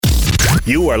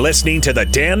You are listening to the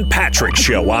Dan Patrick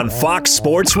Show on Fox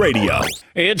Sports Radio.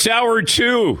 It's hour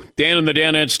 2. Dan and the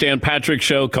Danettes, Dan Patrick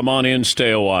Show. Come on in, stay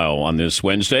a while on this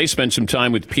Wednesday. Spend some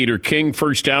time with Peter King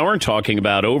first hour talking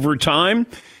about overtime.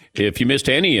 If you missed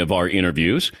any of our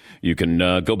interviews, you can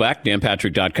go back,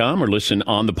 danpatrick.com, or listen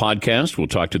on the podcast. We'll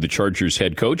talk to the Chargers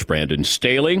head coach, Brandon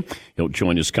Staley. He'll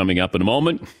join us coming up in a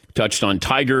moment. Touched on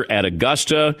Tiger at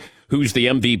Augusta. Who's the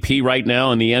MVP right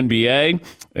now in the NBA?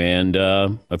 And,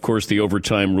 of course, the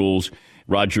overtime rules.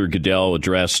 Roger Goodell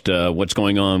addressed what's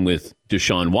going on with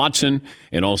Deshaun Watson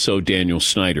and also Daniel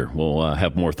Snyder. We'll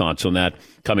have more thoughts on that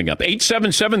coming up.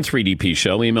 877-3DP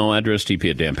Show. Email address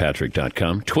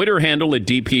dp@danpatrick.com. Twitter handle at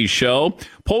DP Show.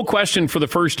 Poll question for the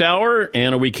first hour.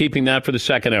 And are we keeping that for the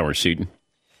second hour, Seton?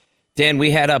 Dan,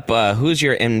 we had up who's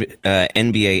your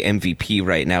NBA MVP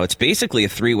right now. It's basically a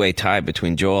three-way tie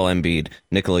between Joel Embiid,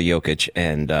 Nikola Jokic,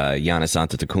 and Giannis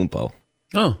Antetokounmpo.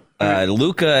 Oh.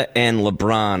 Luka and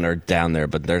LeBron are down there,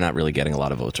 but they're not really getting a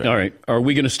lot of votes right now. All right. Are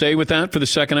we going to stay with that for the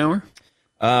second hour?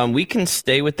 We can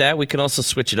stay with that. We can also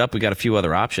switch it up. We got a few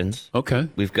other options. Okay.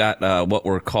 We've got what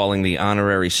we're calling the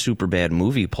honorary Superbad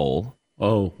movie poll.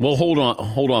 Oh, well, hold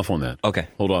off on that. Okay.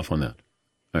 Hold off on that.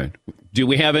 All right. Do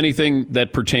we have anything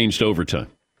that pertains to overtime?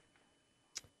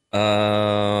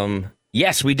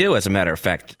 Yes, we do, as a matter of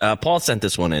fact. Paul sent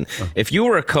this one in. If you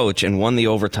were a coach and won the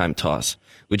overtime toss,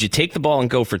 would you take the ball and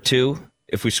go for 2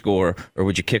 if we score, or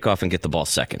would you kick off and get the ball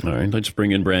second? All right, let's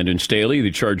bring in Brandon Staley, the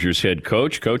Chargers head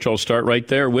coach. Coach, I'll start right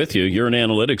there with you. You're an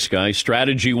analytics guy.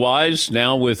 Strategy-wise,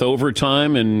 now with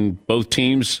overtime and both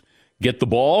teams get the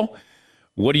ball,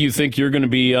 what do you think you're going to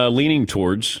be leaning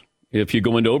towards if you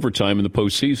go into overtime in the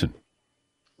postseason?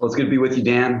 Well, it's good to be with you,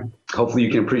 Dan. Hopefully you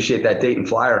can appreciate that Dayton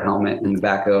Flyer helmet in the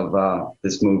back of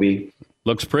this movie.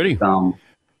 Looks pretty.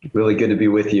 Really good to be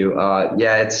with you.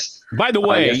 It's... By the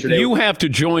way, you have to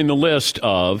join the list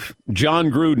of John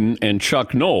Gruden and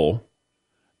Chuck Noll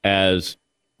as,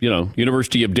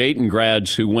 University of Dayton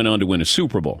grads who went on to win a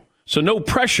Super Bowl. So no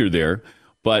pressure there,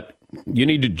 but you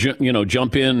need to,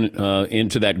 jump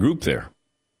into that group there.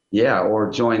 Yeah,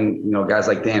 or join, guys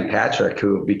like Dan Patrick,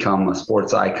 who have become a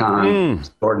sports icon,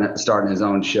 starting his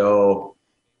own show,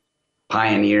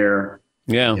 pioneer.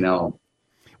 Yeah.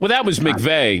 Well, that was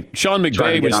McVay. Sean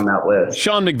McVay was on that list.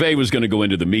 Sean McVay was going to go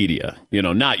into the media,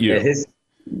 not you.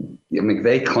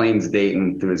 McVay claims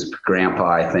Dayton through his grandpa,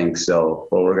 I think. So,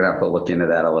 well, we're going to have to look into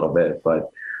that a little bit. But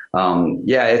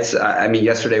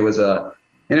yesterday was an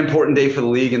important day for the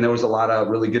league, and there was a lot of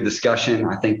really good discussion.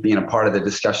 I think being a part of the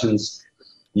discussions,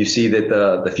 you see that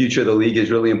the future of the league is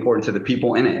really important to the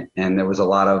people in it. And there was a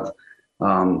lot of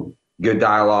good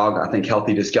dialogue, I think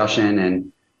healthy discussion.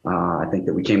 And I think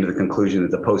that we came to the conclusion that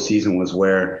the postseason was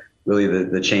where really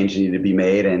the change needed to be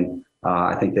made. And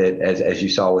I think that as you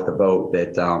saw with the vote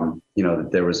that, that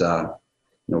there was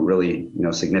really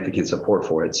significant support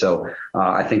for it. So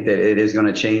I think that it is going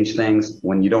to change things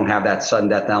when you don't have that sudden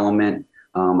death element.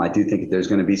 I do think that there's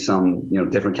going to be some,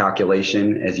 different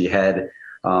calculation as you head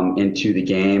into the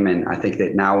game. And I think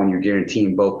that now when you're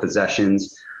guaranteeing both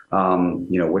possessions,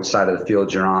 which side of the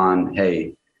field you're on,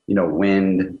 hey,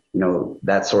 wind,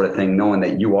 that sort of thing, knowing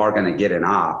that you are going to get an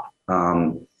op,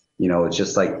 it's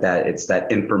just like that. It's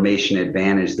that information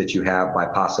advantage that you have by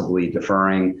possibly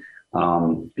deferring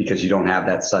because you don't have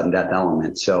that sudden death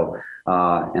element. So,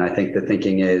 and I think the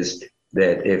thinking is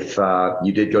that if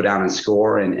you did go down and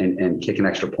score and kick an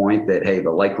extra point, that, hey,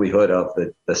 the likelihood of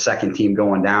the second team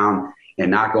going down and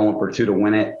not going for 2 to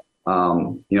win it,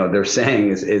 they're saying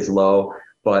is low.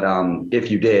 But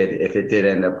if it did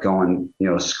end up going,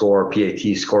 score PAT,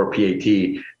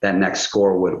 that next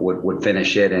score would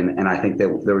finish it. And I think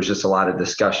that there was just a lot of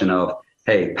discussion of,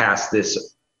 hey, past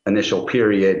this initial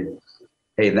period,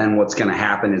 hey, then what's going to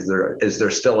happen? Is there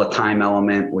still a time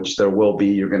element, which there will be?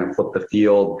 You're going to flip the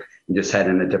field and just head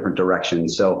in a different direction.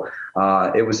 So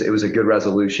it was a good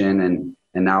resolution, and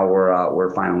now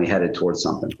we're finally headed towards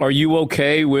something. Are you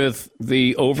okay with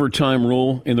the overtime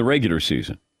rule in the regular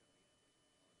season?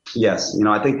 Yes.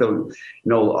 I think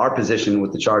our position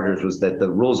with the Chargers was that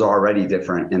the rules are already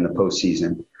different in the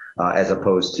postseason as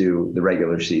opposed to the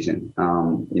regular season.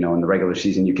 In the regular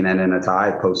season, you can end in a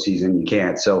tie. Postseason, you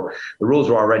can't. So the rules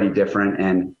are already different.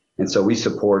 And so we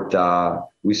support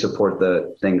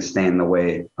the things staying the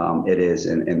way it is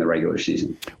in the regular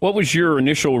season. What was your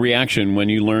initial reaction when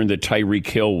you learned that Tyreek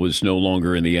Hill was no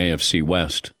longer in the AFC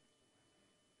West?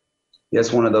 Yeah,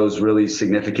 it's one of those really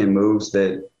significant moves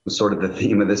that was sort of the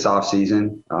theme of this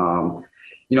offseason.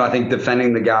 I think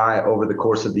defending the guy over the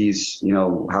course of these,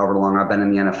 however long I've been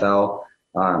in the NFL,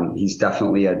 he's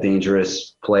definitely a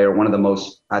dangerous player, one of the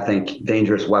most, I think,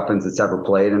 dangerous weapons that's ever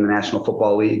played in the National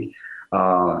Football League.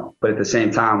 But at the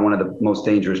same time, one of the most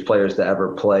dangerous players to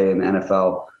ever play in the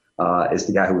NFL is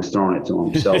the guy who was throwing it to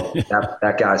him. So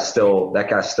that guy's still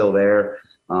there.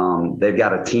 They've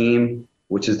got a team,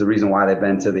 which is the reason why they've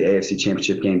been to the AFC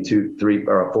Championship game 2, 3,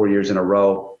 or 4 years in a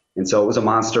row. And so it was a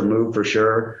monster move for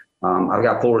sure. I've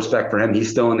got full respect for him.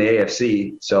 He's still in the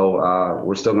AFC, so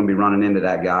we're still going to be running into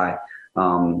that guy.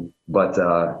 But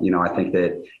I think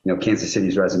that Kansas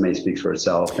City's resume speaks for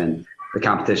itself, and the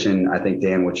competition. I think,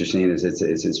 Dan, what you're seeing is it's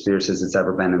as fierce as it's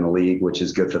ever been in the league, which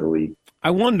is good for the league.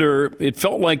 I wonder, it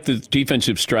felt like the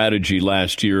defensive strategy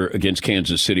last year against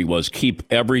Kansas City was keep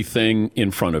everything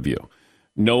in front of you.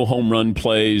 No home run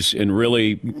plays, and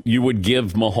really you would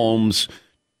give Mahomes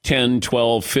 10,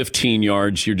 12, 15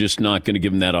 yards. You're just not going to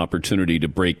give him that opportunity to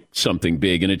break something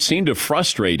big. And it seemed to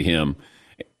frustrate him.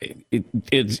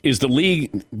 Is the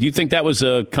league, do you think that was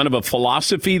a kind of a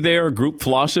philosophy there, a group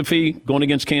philosophy going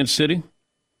against Kansas City?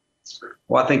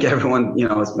 Well, I think everyone,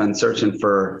 has been searching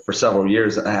for several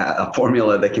years a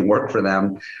formula that can work for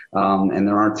them. And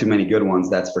there aren't too many good ones,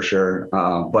 that's for sure.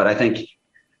 But I think,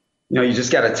 you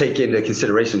just got to take into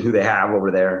consideration who they have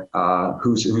over there,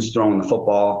 who's throwing the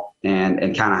football and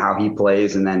kind of how he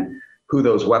plays, and then who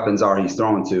those weapons are he's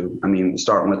throwing to. I mean,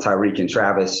 starting with Tyreek and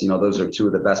Travis, those are two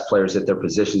of the best players at their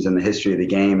positions in the history of the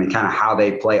game, and kind of how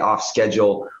they play off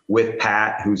schedule with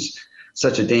Pat, who's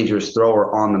such a dangerous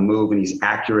thrower on the move, and he's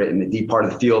accurate in the deep part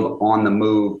of the field on the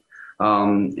move.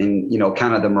 And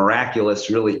kind of the miraculous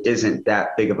really isn't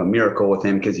that big of a miracle with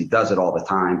him because he does it all the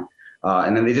time.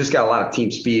 And then they just got a lot of team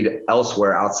speed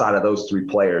elsewhere outside of those three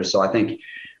players. So I think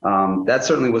that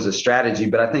certainly was a strategy,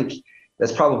 but I think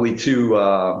that's probably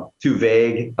too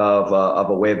vague of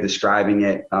a way of describing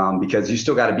it, because you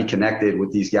still got to be connected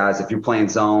with these guys. If you're playing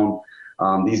zone,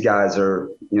 these guys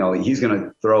are, he's going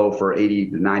to throw for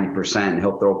 80 to 90%, and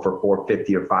he'll throw for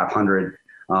 450 or 500.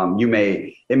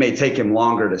 It may take him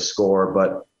longer to score,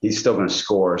 but he's still going to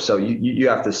score. So you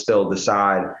have to still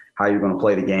decide how you're going to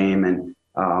play the game. And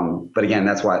but again,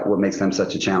 that's what makes them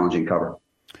such a challenging cover.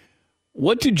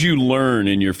 What did you learn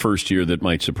in your first year that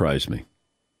might surprise me?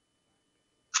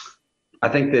 I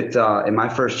think that in my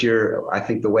first year, I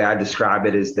think the way I describe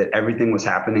it is that everything was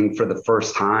happening for the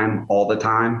first time all the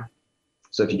time.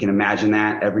 So if you can imagine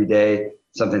that every day,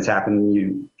 something's happening to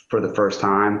you for the first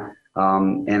time.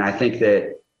 And I think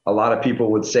that a lot of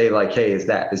people would say like, hey, is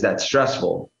that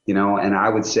stressful? And I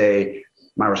would say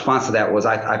my response to that was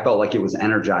I felt like it was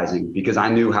energizing, because I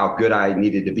knew how good I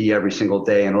needed to be every single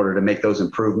day in order to make those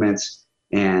improvements.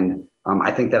 And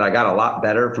I think that I got a lot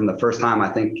better from the first time I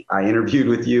think I interviewed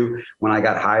with you when I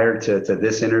got hired to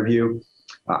this interview.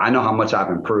 I know how much I've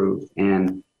improved,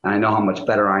 and I know how much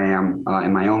better I am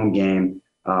in my own game.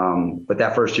 But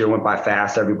that first year went by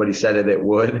fast. Everybody said it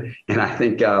would. And I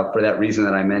think for that reason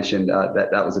that I mentioned,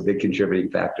 that was a big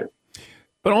contributing factor.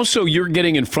 But also, you're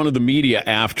getting in front of the media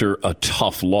after a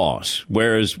tough loss,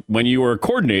 whereas when you were a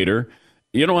coordinator,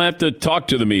 you don't have to talk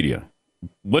to the media.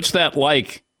 What's that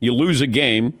like? You lose a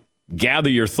game, gather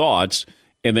your thoughts,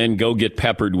 and then go get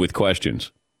peppered with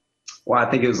questions. Well, I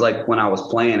think it was like when I was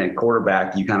playing at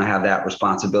quarterback, you kind of have that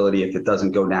responsibility if it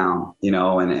doesn't go down,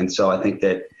 and so I think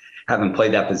that having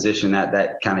played that position,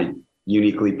 that kind of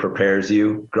uniquely prepares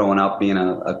you growing up being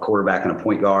a quarterback and a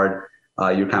point guard.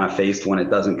 You're kind of faced when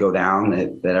it doesn't go down,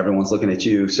 that everyone's looking at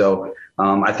you. So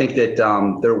I think that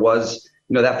there was,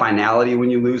 that finality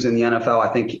when you lose in the NFL.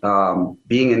 I think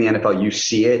being in the NFL, you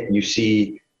see it,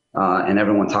 and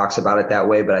everyone talks about it that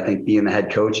way. But I think being the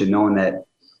head coach and knowing that,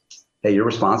 hey, you're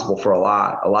responsible for a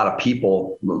lot of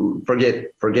people.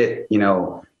 Forget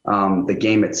the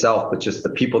game itself, but just the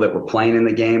people that were playing in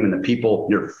the game and the people,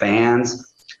 your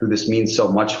fans, who this means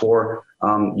so much for.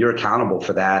 You're accountable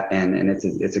for that, and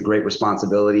it's a great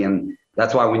responsibility. And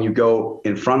that's why when you go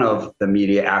in front of the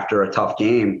media after a tough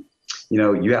game,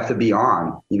 you have to be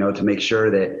on, to make sure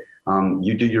that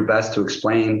you do your best to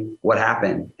explain what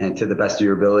happened and to the best of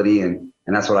your ability. And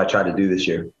that's what I tried to do this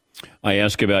year. I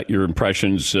ask about your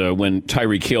impressions when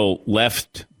Tyreek Hill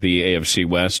left the AFC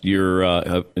West, your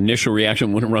initial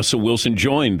reaction when Russell Wilson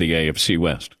joined the AFC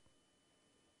West.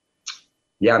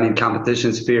 Yeah, I mean,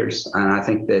 competition's fierce. And I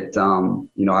think that,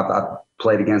 I've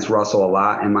played against Russell a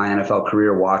lot in my NFL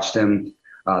career, watched him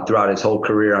throughout his whole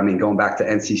career. I mean, going back to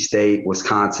NC State,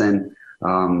 Wisconsin,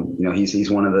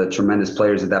 he's one of the tremendous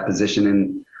players at that position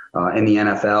in the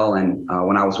NFL. And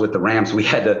when I was with the Rams, we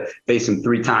had to face him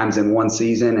 3 times in one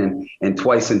season and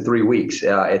twice in 3 weeks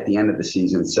at the end of the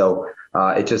season. So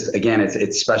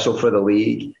it's special for the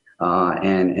league.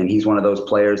 And he's one of those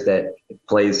players that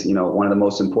plays, one of the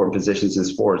most important positions in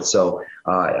sports. So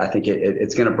I think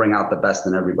it's going to bring out the best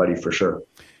in everybody for sure.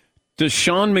 Does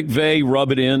Sean McVay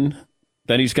rub it in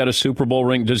that he's got a Super Bowl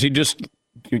ring? Does he just,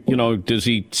 does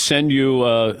he send you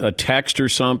a text or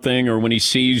something? Or when he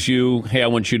sees you, hey, I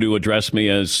want you to address me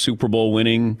as Super Bowl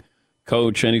winning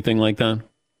coach, anything like that?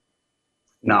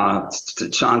 No,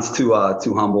 Sean's too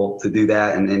humble to do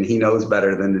that. And he knows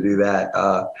better than to do that.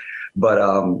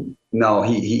 No,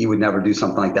 he would never do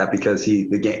something like that because the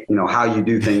game, how you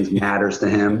do things matters to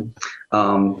him.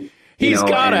 He's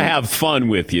got to have fun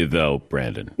with you, though,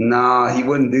 Brandon. No, he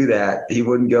wouldn't do that. He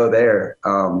wouldn't go there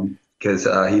because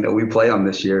we play him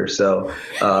this year. So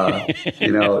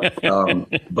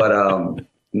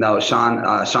no,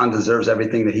 Sean deserves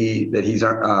everything that he's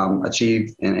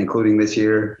achieved, and including this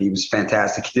year. He was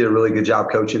fantastic. He did a really good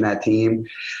job coaching that team, and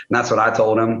that's what I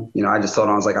told him. I just told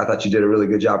him, I was like, I thought you did a really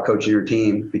good job coaching your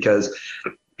team, because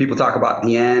people talk about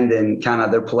the end and kind of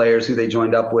their players who they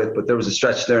joined up with, but there was a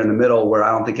stretch there in the middle where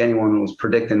I don't think anyone was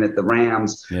predicting that the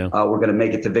Rams were going to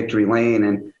make it to victory lane,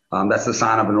 and that's the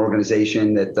sign of an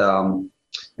organization that's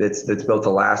built to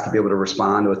last, to be able to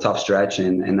respond to a tough stretch,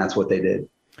 and that's what they did.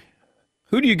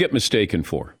 Who do you get mistaken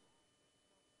for?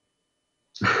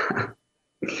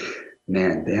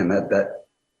 Man, damn, that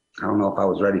I don't know if I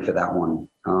was ready for that one.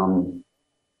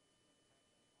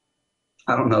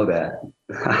 I don't know that.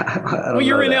 Well,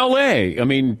 you're in L.A. I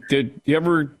mean, did you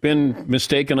ever been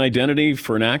mistaken identity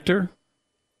for an actor?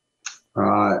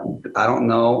 I don't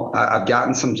know. I've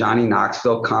gotten some Johnny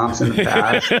Knoxville comps in the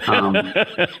past.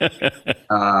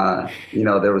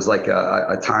 There was like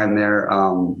a time there,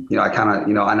 I kind of,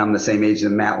 and I'm the same age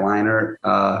as Matt Leinart,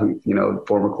 who,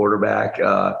 former quarterback,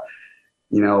 but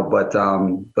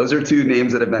those are two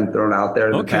names that have been thrown out there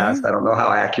in the past. I don't know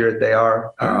how accurate they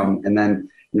are. And then,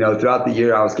 throughout the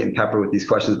year, I was getting peppered with these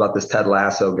questions about this Ted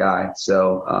Lasso guy.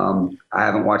 So I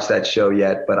haven't watched that show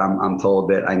yet, but I'm told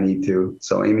that I need to.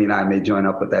 So Amy and I may join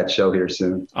up with that show here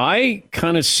soon. I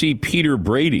kind of see Peter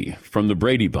Brady from the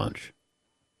Brady Bunch.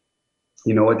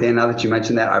 You know what, Dan, now that you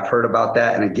mentioned that, I've heard about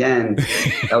that. And again,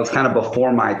 that was kind of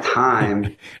before my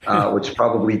time, which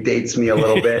probably dates me a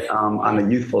little bit on the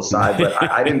youthful side. But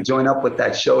I didn't join up with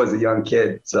that show as a young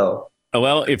kid. So.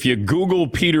 Well, if you Google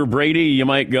Peter Brady, you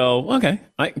might go, okay.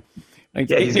 Yeah,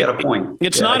 he's got a point.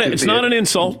 It's not an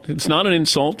insult. It's not an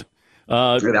insult.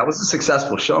 That was a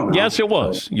successful show. Now. Yes, it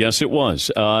was. Yes, it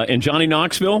was. And Johnny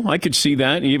Knoxville, I could see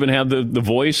that. You even have the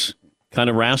voice kind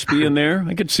of raspy in there.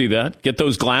 I could see that. Get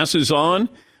those glasses on.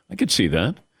 I could see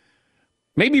that.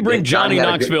 Maybe bring Johnny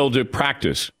Knoxville to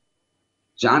practice.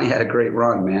 Johnny had a great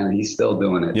run, man, and he's still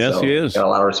doing it. Yes, he is. Got a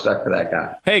lot of respect for that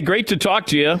guy. Hey, great to talk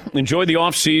to you. Enjoy the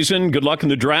off season. Good luck in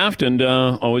the draft, and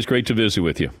always great to visit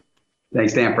with you.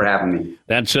 Thanks, Dan, for having me.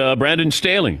 That's Brandon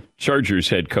Staley, Chargers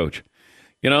head coach.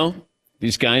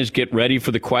 These guys get ready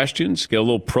for the questions, get a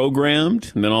little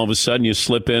programmed, and then all of a sudden you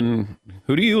slip in,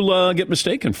 who do you get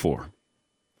mistaken for?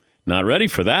 Not ready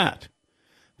for that.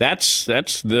 That's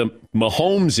the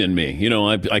Mahomes in me.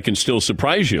 I can still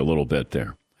surprise you a little bit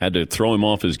there. Had to throw him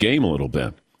off his game a little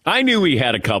bit. I knew he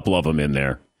had a couple of them in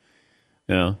there.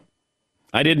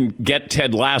 I didn't get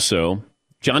Ted Lasso.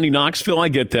 Johnny Knoxville, I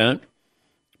get that.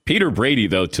 Peter Brady,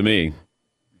 though, to me,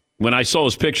 when I saw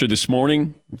his picture this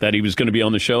morning that he was going to be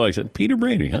on the show, I said, Peter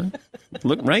Brady, huh?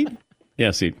 Look, right? Yeah,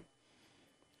 see.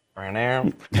 Yeah,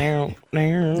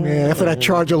 after that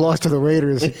Charger loss to the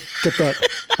Raiders, get that.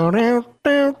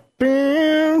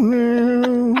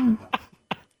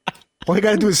 All you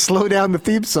got to do is slow down the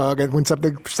theme song, and when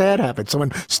something sad happens,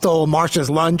 someone stole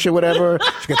Marsha's lunch or whatever,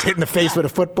 she gets hit in the face with a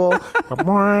football.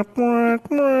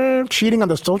 Cheating on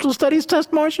the social studies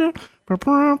test, Marsha?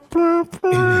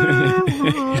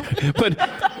 But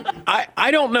I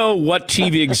don't know what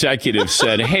TV executive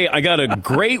said, hey, I got a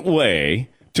great way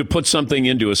to put something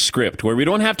into a script where we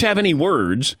don't have to have any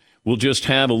words. We'll just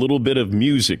have a little bit of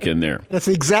music in there. That's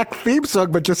the exact theme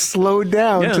song, but just slowed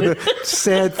down to the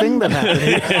sad thing that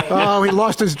happened. He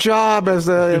lost his job as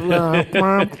a... now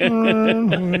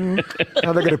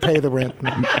they're going to pay the rent.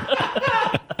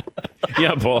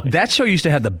 Yeah, boy. That show used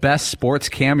to have the best sports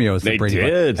cameos. They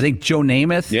did. I think Joe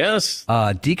Namath. Yes.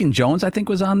 Deacon Jones, I think,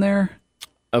 was on there.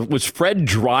 Was Fred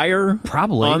Dreyer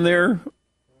probably on there,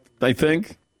 I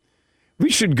think? We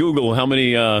should Google how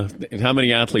many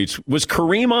athletes. Was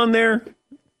Kareem on there?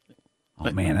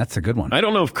 Oh, man, that's a good one. I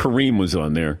don't know if Kareem was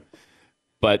on there.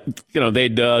 But,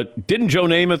 they'd didn't Joe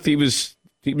Namath, he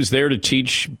was there to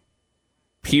teach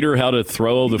Peter how to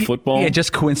throw the football? Yeah,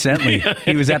 just coincidentally.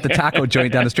 He was at the taco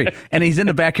joint down the street. And he's in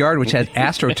the backyard, which has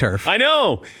AstroTurf. I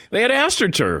know. They had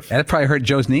AstroTurf. That probably hurt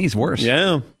Joe's knees worse.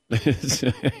 Yeah.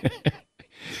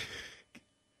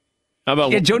 How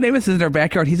about Joe Namath is in their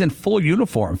backyard. He's in full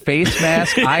uniform, face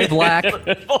mask, eye black,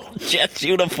 Jets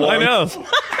uniform. I know.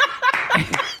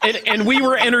 And we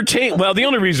were entertained. Well, the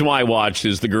only reason why I watched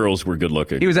is the girls were good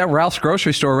looking. He was at Ralph's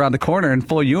grocery store around the corner in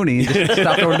full uni and just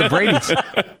stopped over to Brady's.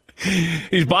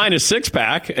 He's buying a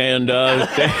 6-pack, and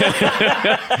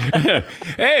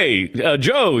hey,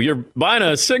 Joe, you're buying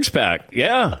a 6-pack.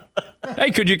 Yeah. Hey,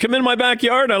 could you come in my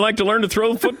backyard? I'd like to learn to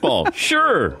throw the football.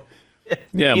 Sure.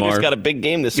 Yeah, Peter's Marv. got a big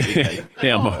game this weekend.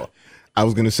 Yeah, Marv. I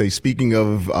was going to say, speaking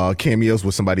of cameos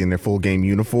with somebody in their full game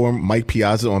uniform, Mike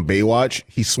Piazza on Baywatch,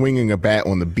 he's swinging a bat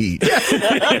on the beach.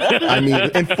 I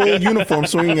mean, in full uniform,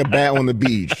 swinging a bat on the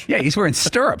beach. Yeah, he's wearing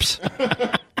stirrups.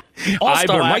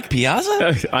 All-star Mike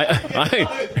Piazza?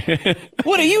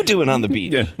 What are you doing on the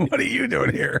beach? Yeah. What are you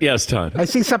doing here? Yes, Todd. I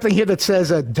see something here that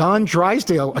says Don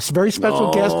Drysdale, a very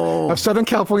special guest of Southern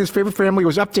California's favorite family,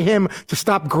 was up to him to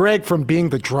stop Greg from being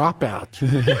the dropout.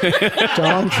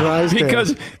 Don Drysdale.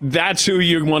 Because that's who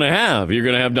you want to have. You're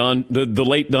going to have the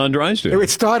late Don Drysdale. It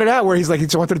started out where he's like, he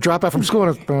just wanted to drop out from school,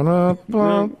 and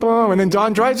then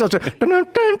Don Drysdale said, Is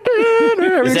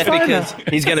that because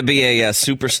he's going to be a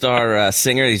superstar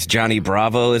singer? He's Johnny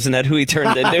Bravo. Isn't that who he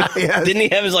turned into? Yes. Didn't he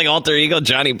have his alter ego,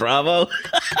 Johnny Bravo?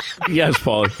 Yes,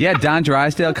 Paul. Yeah, Don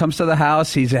Drysdale comes to the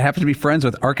house. He happens to be friends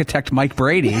with architect Mike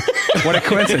Brady. What a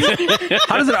coincidence.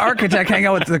 How does an architect hang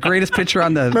out with the greatest pitcher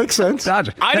on the Makes sense.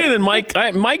 Dodgers? Mike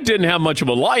didn't have much of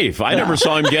a life. I never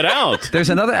saw him get out. There's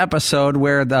another episode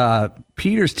where the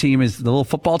Peters team is the little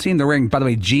football team. They're wearing, by the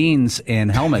way, jeans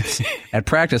and helmets at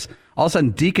practice. All of a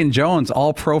sudden, Deacon Jones,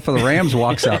 all pro for the Rams,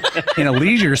 walks up in a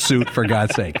leisure suit, for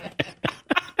God's sake.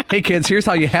 Hey, kids, here's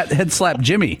how you head slap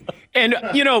Jimmy. And,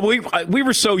 we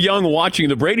were so young watching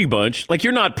the Brady Bunch, like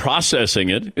you're not processing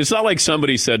it. It's not like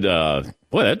somebody said,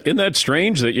 what, isn't that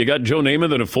strange that you got Joe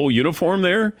Namath in a full uniform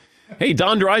there? Hey,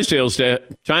 Don Drysdale's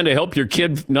trying to help your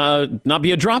kid not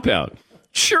be a dropout.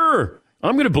 Sure,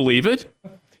 I'm going to believe it.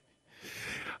 All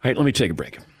right, let me take a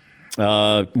break.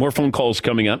 More phone calls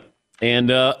coming up.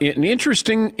 And an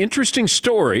interesting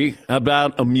story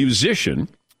about a musician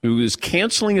who is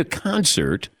canceling a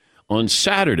concert on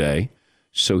Saturday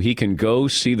so he can go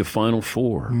see the Final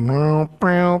Four. And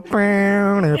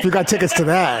if you got tickets to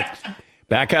that.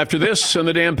 Back after this on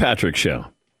the Dan Patrick Show.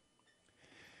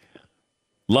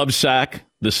 Love Sack,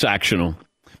 the Sactional.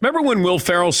 Remember when Will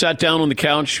Ferrell sat down on the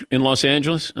couch in Los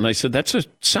Angeles? And I said, that's a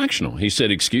Sactional. He said,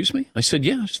 excuse me? I said,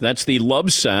 yes, that's the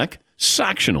Love Sack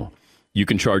Sactional. You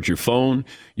can charge your phone.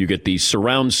 You get the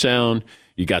surround sound.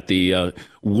 You got the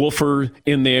woofer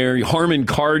in there, Harman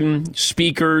Kardon,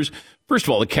 speakers. First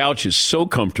of all, the couch is so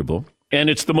comfortable, and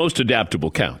it's the most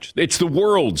adaptable couch. It's the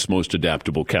world's most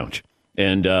adaptable couch.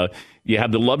 And you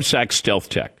have the Lovesac Stealth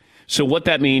Tech. So what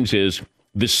that means is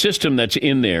the system that's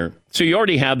in there. So you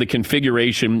already have the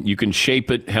configuration. You can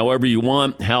shape it however you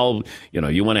want.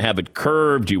 You want to have it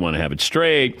curved. You want to have it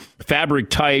straight, fabric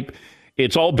type.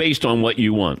 It's all based on what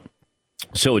you want.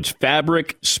 So it's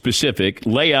fabric-specific,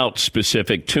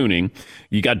 layout-specific tuning.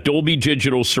 You got Dolby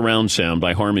Digital Surround Sound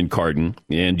by Harman Kardon,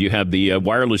 and you have the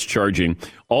wireless charging.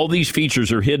 All these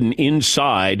features are hidden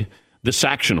inside the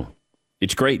Sactional.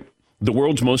 It's great. The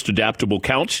world's most adaptable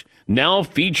couch now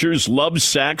features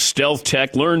Lovesac Stealth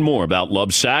Tech. Learn more about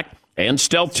Lovesac and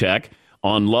Stealth Tech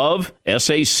on lovesac.com.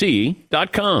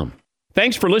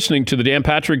 Thanks for listening to the Dan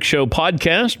Patrick Show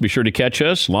podcast. Be sure to catch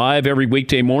us live every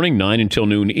weekday morning, 9 until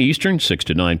noon Eastern, 6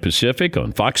 to 9 Pacific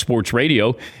on Fox Sports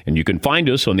Radio. And you can find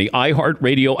us on the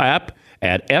iHeartRadio app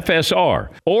at FSR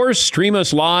or stream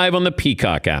us live on the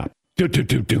Peacock app.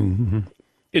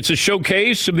 It's a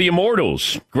showcase of the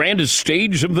Immortals, grandest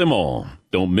stage of them all.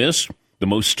 Don't miss the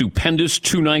most stupendous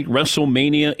two-night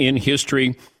WrestleMania in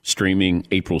history, streaming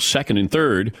April 2nd and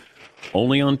 3rd,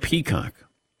 only on Peacock.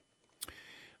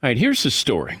 All right, here's the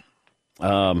story.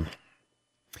 Now,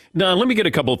 let me get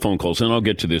a couple of phone calls, and I'll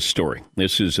get to this story.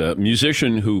 This is a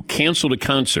musician who canceled a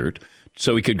concert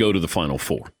so he could go to the Final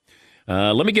Four.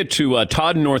 Let me get to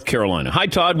Todd in North Carolina. Hi,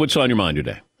 Todd. What's on your mind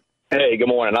today? Hey, good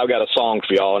morning. I've got a song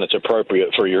for y'all, and it's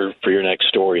appropriate for your next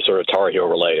story, sort of Tar Heel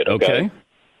related. Okay.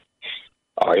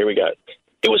 All right, here we go.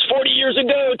 It was 40 years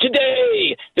ago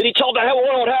today that he told the whole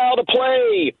world how to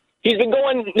play. He's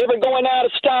never going out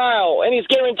of style, and he's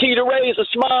guaranteed to raise a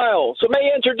smile. So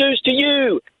may I introduce to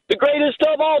you the greatest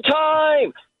of all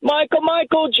time,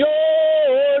 Michael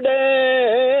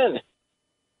Jordan.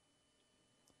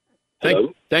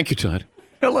 Hello? Thank you, Todd.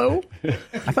 Hello. I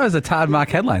thought it was a Todd Mock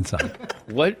headline song.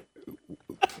 What?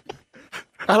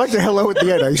 I like the hello at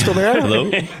the end. Are you still there?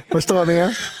 Hello? We're still on the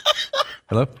air?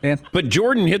 Hello, Dan? But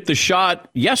Jordan hit the shot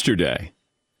yesterday,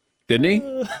 didn't he?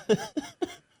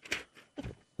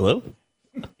 Hello?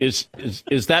 Is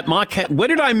that mock? What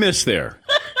did I miss there?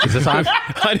 Is this on?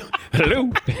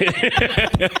 Hello?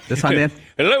 This on, Dan?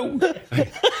 Hello?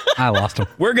 I lost him.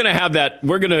 We're going to have that.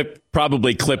 We're going to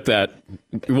probably clip that.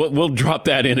 We'll drop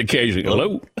that in occasionally.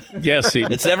 Hello? Yes.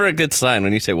 It's never a good sign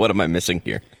when you say, what am I missing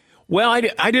here? Well, I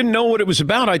didn't know what it was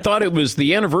about. I thought it was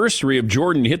the anniversary of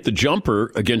Jordan hit the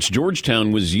jumper against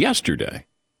Georgetown was yesterday,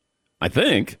 I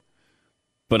think.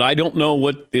 But I don't know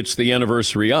what it's the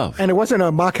anniversary of. And it wasn't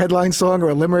a mock headline song or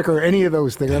a limerick or any of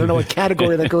those things. I don't know what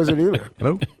category that goes in either.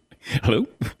 Hello? Hello?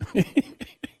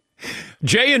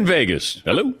 Jay in Vegas.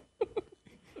 Hello?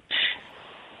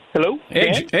 Hello?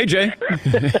 Hey, Jay.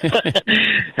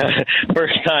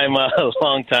 First time,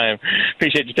 long time.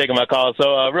 Appreciate you taking my call.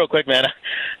 So, real quick, man,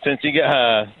 since you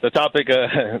got the topic,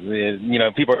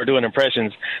 people are doing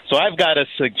impressions. So I've got a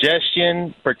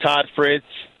suggestion for Todd Fritz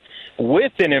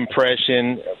with an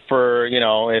impression for,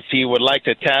 if he would like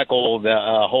to tackle the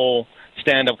whole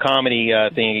stand-up comedy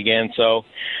thing again. So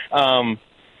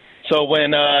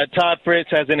when Todd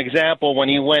Fritz, as an example, when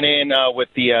he went in with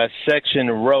the section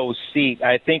row seat,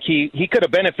 I think he could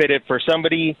have benefited for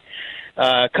somebody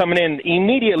coming in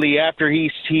immediately after he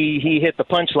hit the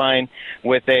punchline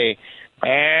with a,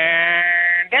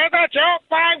 and there's a joke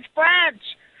by Fritz.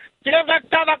 Give it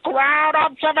to the crowd,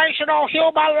 observational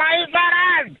humor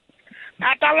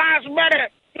at the last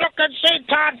minute. You can see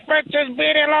Todd Fritz's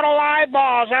beady little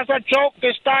eyeballs as the joke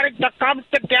is starting to come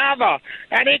together.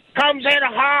 And he comes in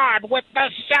hard with the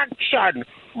section,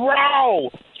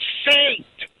 row, seat.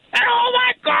 And oh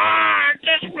my God,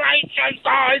 this place is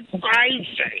going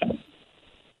crazy.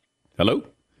 Hello?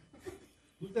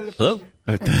 Hello?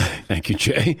 Thank you,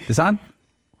 Jay. Is on?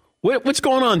 What's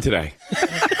going on today?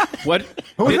 What?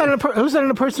 Who's that an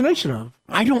impersonation of?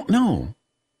 I don't know.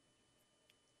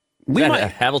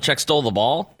 Havlicek stole the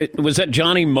ball? Was that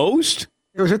Johnny Most?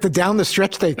 Was it the down the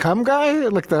stretch they come guy?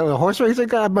 Like the horse racing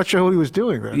guy? I'm not sure who he was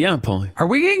doing there. Yeah, Paulie. Are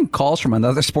we getting calls from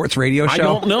another sports radio show? I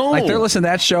don't know. Like they're listening to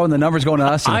that show and the number's going to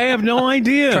us. I have no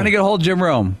idea. Trying to get a hold of Jim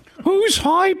Rome. Who's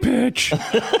high pitch?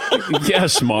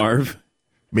 Yes, Marv.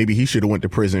 Maybe he should have went to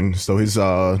prison, so his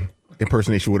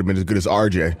impersonation would have been as good as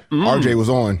RJ. RJ was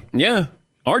on. Yeah.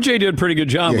 RJ did a pretty good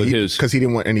job with his. Because he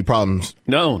didn't want any problems.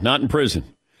 No, not in prison.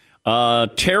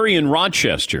 Terry in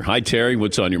Rochester. Hi, Terry.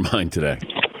 What's on your mind today?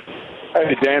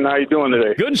 Hey, Dan. How you doing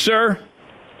today? Good, sir.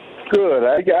 Good.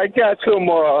 I got some.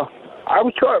 I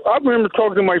remember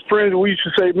talking to my friends. We used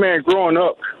to say, man, growing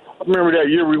up, I remember that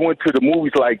year we went to the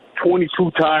movies like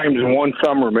 22 times in one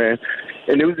summer, man.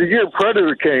 And it was the year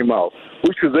Predator came out,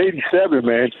 which was 87,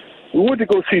 man. We went to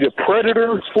go see the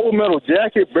Predator, Full Metal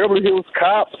Jacket, Beverly Hills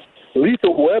Cop,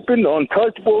 Lethal Weapon,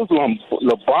 Untouchables,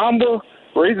 La Bamba,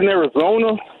 Raising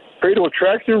Arizona, Fatal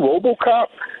Attraction, RoboCop,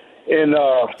 and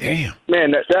damn,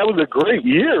 man, that was a great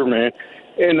year, man.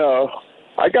 And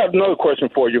I got another question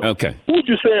for you. Okay, who would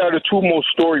you say are the two most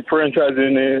storied franchises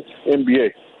in the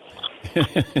NBA?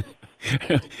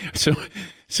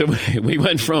 So we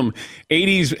went from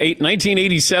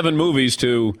 1987 movies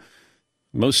to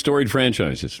most storied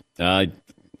franchises. I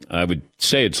would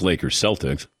say it's Lakers,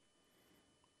 Celtics.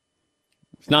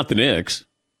 It's not the Knicks.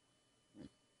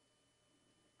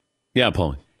 Yeah,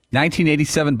 Paulie.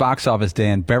 1987 box office,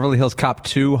 Dan. Beverly Hills Cop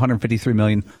 2, $153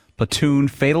 million. Platoon,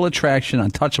 Fatal Attraction,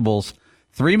 Untouchables,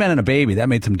 3 Men and a Baby. That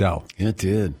made some dough. Yeah, it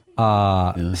did.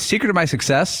 Secret of My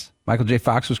Success, Michael J.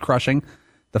 Fox was crushing.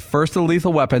 The first of the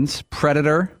Lethal Weapons,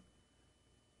 Predator,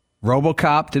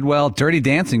 RoboCop did well. Dirty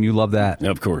Dancing, you love that.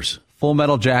 Of course. Full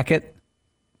Metal Jacket.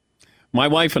 My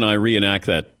wife and I reenact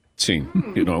that scene,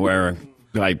 where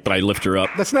I lift her up.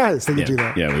 That's nice that you do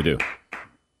that. Yeah, we do.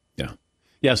 Yeah.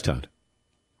 Yes, Todd.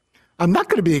 I'm not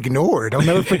going to be ignored. I'll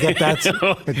never forget that.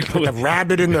 The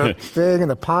rabbit in the thing in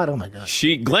the pot. Oh, my God.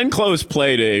 Glenn Close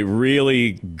played a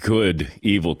really good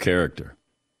evil character.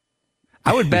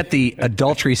 I would bet the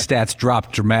adultery stats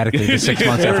dropped dramatically the 6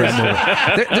 months after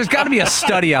that movie. There's got to be a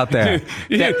study out there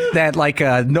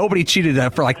that nobody cheated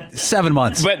for like 7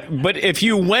 months. But if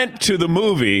you went to the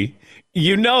movie,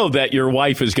 you know that your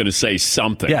wife is going to say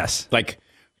something. Yes.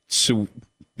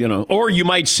 Or you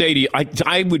might say to you,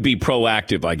 I would be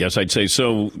proactive, I guess. I'd say,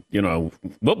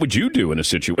 what would you do in a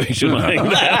situation like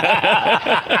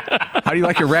that? How do you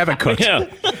like your rabbit cooked?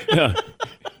 Yeah.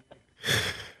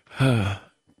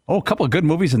 Oh, a couple of good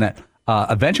movies in that.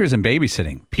 Adventures in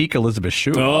Babysitting. Peak Elizabeth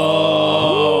Shue.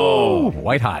 Oh.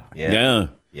 White hot. Yeah.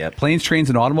 Yep. Planes, Trains,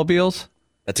 and Automobiles.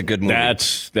 That's a good movie.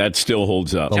 That still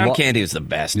holds up. John Candy was the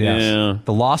best. Yes. Yeah.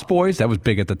 The Lost Boys. That was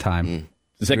big at the time.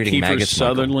 Is that Reading Kiefer maggots,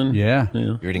 Sutherland? Yeah.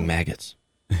 You're eating maggots.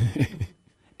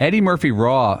 Eddie Murphy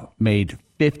Raw made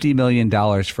 $50 million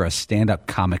for a stand-up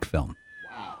comic film.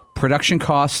 Wow. Production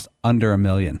costs under $1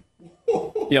 million.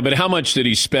 Yeah, but how much did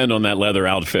he spend on that leather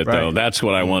outfit, though? Right. That's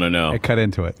what I want to know. I cut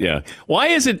into it. Yeah. Why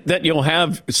is it that you'll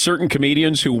have certain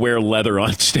comedians who wear leather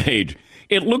on stage?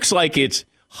 It looks like it's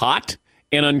hot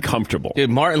and uncomfortable. Dude,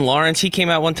 Martin Lawrence, he came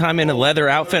out one time in a leather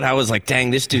outfit. I was like,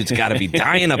 dang, this dude's got to be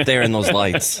dying up there in those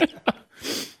lights.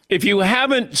 If you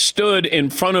haven't stood in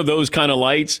front of those kind of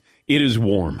lights, it is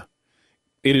warm.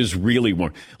 It is really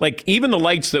warm. Like even the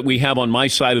lights that we have on my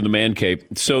side of the man cave.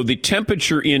 So the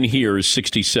temperature in here is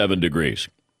 67 degrees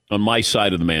on my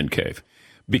side of the man cave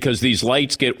because these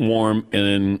lights get warm,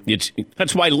 and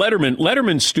that's why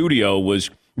Letterman's studio was,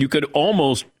 you could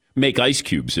almost make ice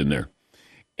cubes in there.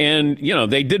 And,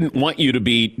 they didn't want you to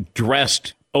be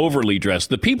overly dressed.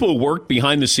 The people who worked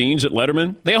behind the scenes at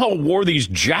Letterman, they all wore these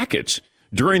jackets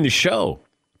during the show.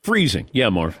 Freezing. Yeah,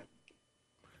 Marv.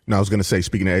 No, I was going to say,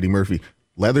 speaking of Eddie Murphy,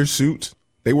 leather suits,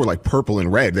 they were like purple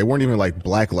and red. They weren't even like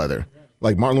black leather.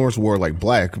 Like Martin Lawrence wore like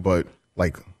black, but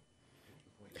like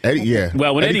Eddie, yeah.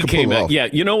 Well, when Eddie came out, yeah,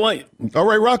 you know what? All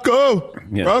right, Rocco.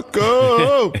 Yeah.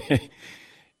 Rocco.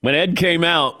 When Ed came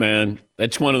out, man,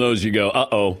 that's one of those you go,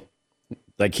 uh-oh.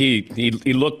 Like he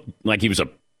looked like he was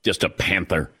just a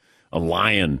panther, a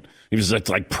lion. He was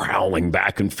like prowling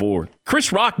back and forth.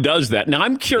 Chris Rock does that. Now,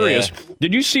 I'm curious. Yeah.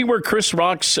 Did you see where Chris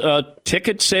Rock's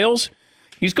ticket sales?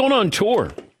 He's going on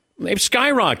tour. They've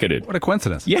skyrocketed. What a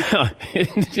coincidence. Yeah.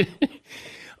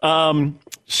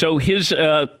 So here's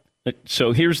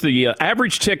the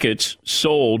average tickets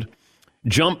sold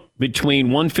jump between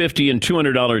 $150 and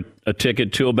 $200 a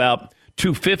ticket to about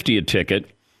 $250 a ticket.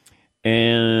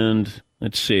 And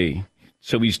let's see.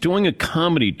 So he's doing a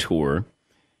comedy tour.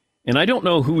 And I don't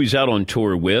know who he's out on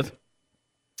tour with,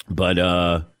 but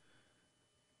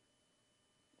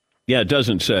it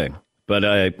doesn't say.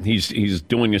 But he's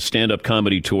doing a stand-up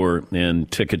comedy tour, and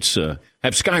tickets have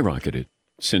skyrocketed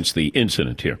since the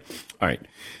incident here. All right.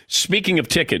 Speaking of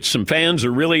tickets, some fans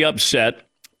are really upset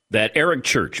that Eric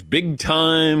Church,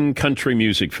 big-time country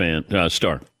music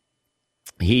star,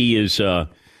 he is a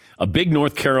big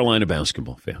North Carolina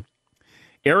basketball fan.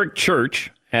 Eric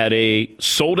Church had a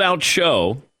sold-out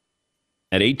show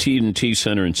at AT&T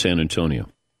Center in San Antonio,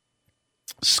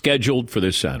 scheduled for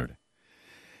this Saturday.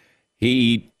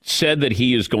 He said that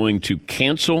he is going to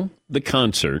cancel the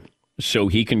concert so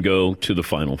he can go to the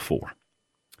Final Four.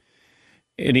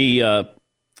 And he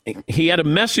had a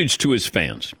message to his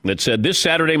fans that said, "This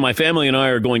Saturday, my family and I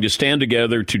are going to stand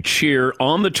together to cheer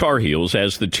on the Tar Heels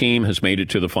as the team has made it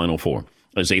to the Final Four.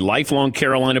 As a lifelong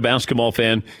Carolina basketball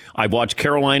fan, I've watched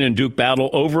Carolina and Duke battle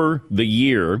over the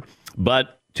year,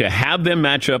 but to have them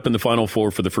match up in the Final Four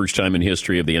for the first time in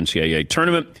history of the NCAA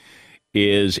tournament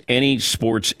is any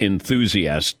sports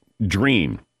enthusiast's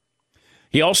dream."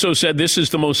 He also said, "This is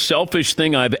the most selfish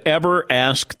thing I've ever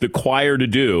asked the choir to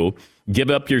do. Give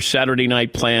up your Saturday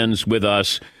night plans with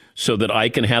us so that I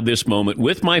can have this moment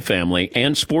with my family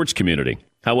and sports community.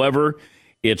 However,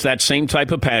 it's that same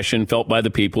type of passion felt by the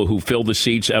people who fill the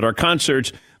seats at our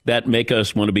concerts that make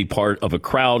us want to be part of a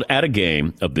crowd at a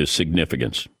game of this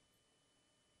significance."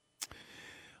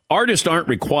 Artists aren't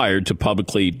required to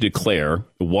publicly declare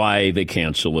why they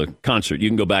cancel a concert. You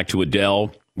can go back to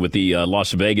Adele with the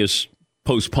Las Vegas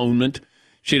postponement.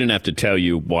 She didn't have to tell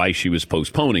you why she was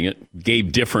postponing it,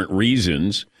 gave different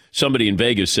reasons. Somebody in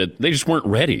Vegas said they just weren't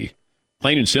ready.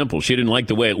 Plain and simple. She didn't like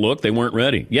the way it looked. They weren't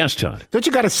ready. Yes, Todd. Don't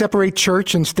you got to separate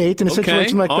church and state in a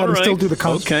situation like that and still do the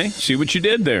concert? Okay, see what you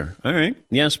did there. All right.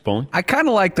 Yes, Paul. I kind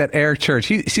of like that Eric Church.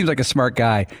 He seems like a smart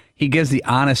guy. He gives the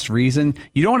honest reason.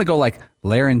 You don't want to go like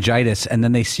laryngitis and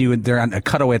then they see you, they're on a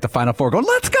cutaway at the Final Four going,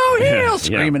 "Let's go Heels!"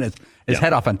 Screaming his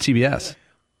head off on TBS.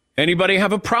 Anybody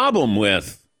have a problem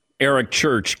with Eric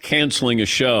Church canceling a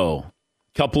show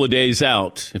a couple of days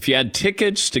out? If you had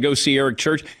tickets to go see Eric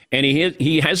Church, and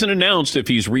he hasn't announced if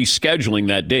he's rescheduling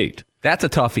that date. That's a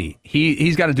toughie.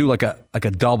 He's got to do like a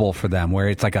double for them, where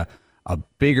it's like a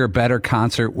bigger, better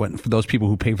concert for those people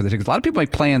who pay for the tickets. A lot of people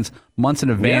make plans months in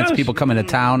advance. Yes. People come into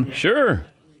town. Sure.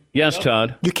 Yes,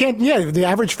 Todd. You can't, the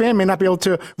average fan may not be able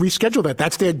to reschedule that.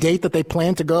 That's their date that they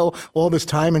plan to go all this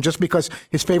time. And just because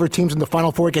his favorite team's in the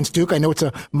Final Four against Duke, I know it's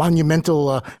a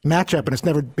monumental matchup and it's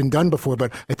never been done before,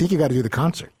 but I think you got to do the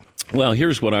concert. Well,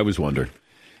 here's what I was wondering.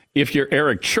 If you're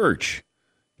Eric Church,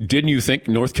 didn't you think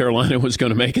North Carolina was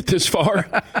going to make it this far?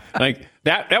 Like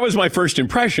that was my first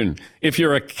impression. If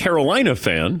you're a Carolina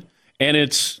fan and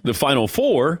it's the Final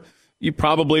Four, you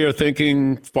probably are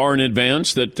thinking far in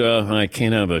advance that I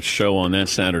can't have a show on that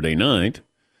Saturday night.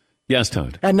 Yes,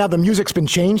 Todd. And now the music's been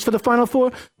changed for the Final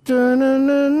Four.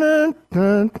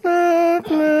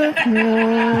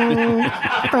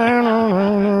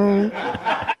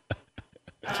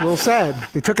 It's a little sad.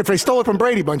 They stole it from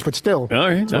Brady Bunch, but still. All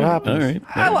right. That's what happens. All right.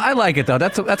 I like it, though.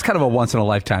 That's kind of a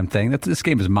once-in-a-lifetime thing. This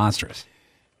game is monstrous.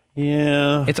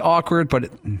 Yeah. It's awkward, but...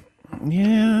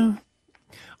 Yeah.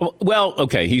 Well,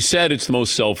 okay. He said it's the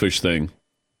most selfish thing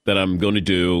that I'm going to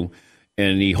do,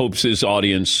 and he hopes his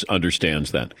audience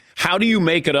understands that. How do you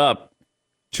make it up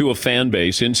to a fan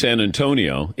base in San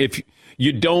Antonio if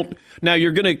you don't? Now,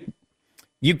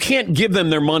 you can't give them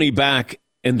their money back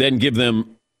and then give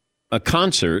them a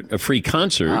free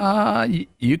concert.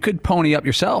 You could pony up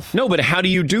yourself. No, but how do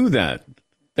you do that?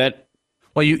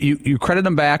 Well, you credit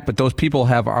them back, but those people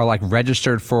are like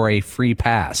registered for a free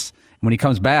pass. When he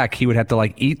comes back, he would have to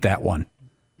like eat that one.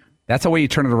 That's the way you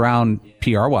turn it around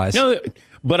PR-wise. No,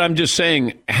 but I'm just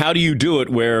saying, how do you do it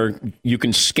where you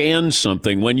can scan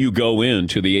something when you go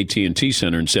into the AT&T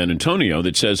Center in San Antonio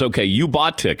that says, okay, you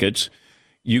bought tickets,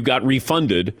 you got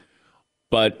refunded,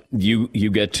 but you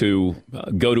get to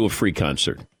go to a free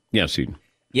concert. Yes, Eden.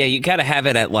 Yeah, you got to have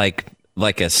it at like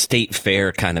a state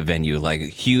fair kind of venue, like a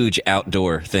huge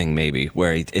outdoor thing maybe,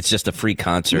 where it's just a free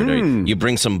concert. Or you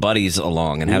bring some buddies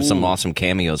along and have some awesome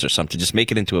cameos or something. Just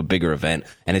make it into a bigger event,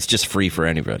 and it's just free for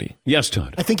anybody. Yes,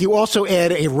 Todd. I think you also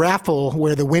add a raffle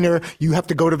where the winner, you have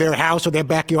to go to their house or their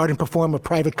backyard and perform a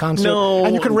private concert. No,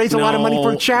 and you can raise a lot of money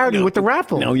for charity with the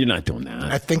raffle. No, you're not doing that.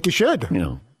 I think you should.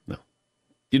 No.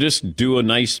 You just do a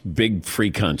nice, big, free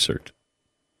concert.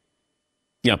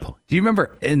 Yeah, Paul. Do you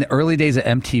remember in the early days of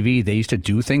MTV, they used to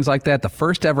do things like that? The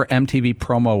first ever MTV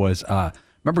promo was,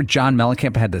 remember John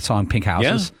Mellencamp had the song Pink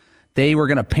Houses? Yeah. They were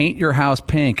going to paint your house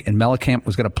pink, and Mellencamp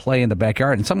was going to play in the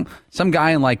backyard. And some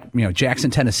guy in Jackson,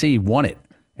 Tennessee won it.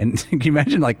 And can you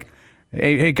imagine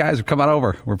hey guys, come on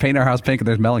over. We're painting our house pink, and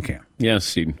there's Mellencamp. Yes,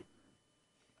 Steve.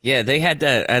 Yeah, they had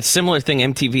a similar thing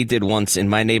MTV did once in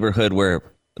my neighborhood where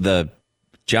the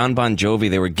John Bon Jovi,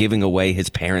 they were giving away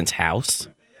his parents' house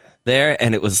there,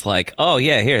 and it was like, oh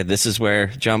yeah, here, this is where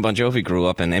John Bon Jovi grew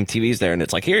up, and MTV's there, and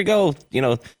it's like, here you go,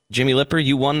 Jimmy Lipper,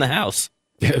 you won the house.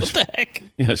 Yes. What the heck?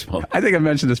 Yes, Paul. I think I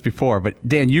mentioned this before, but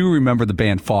Dan, you remember the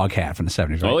band Foghat from the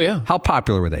 70s, right? Oh, yeah. How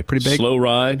popular were they? Pretty big? Slow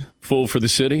Ride, Fool for the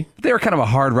City. They were kind of a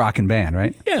hard rocking band,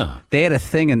 right? Yeah. They had a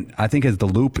thing, I think it's The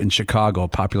Loop in Chicago, a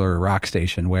popular rock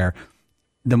station, where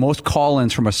the most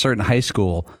call-ins from a certain high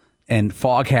school, and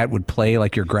Foghat would play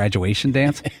like your graduation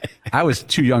dance. I was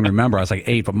too young to remember. I was like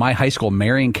 8, but my high school,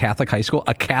 Marion Catholic High School,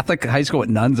 a Catholic high school with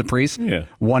nuns and priests,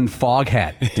 won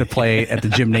Foghat to play at the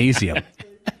gymnasium.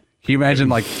 Can you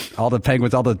imagine all the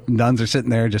penguins, all the nuns are sitting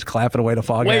there just clapping away to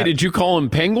Foghat? Wait, did you call them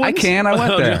penguins? I can. I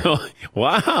went there.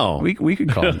 Wow. We could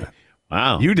call them that.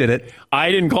 Wow. You did it.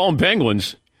 I didn't call them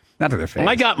penguins. Not to their face.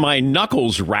 I got my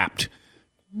knuckles wrapped,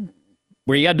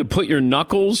 where you had to put your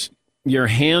knuckles, your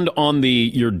hand on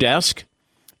your desk,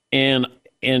 and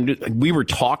we were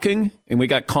talking, and we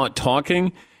got caught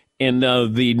talking, and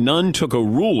the nun took a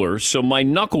ruler, so my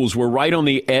knuckles were right on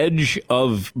the edge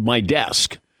of my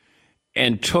desk,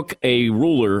 and took a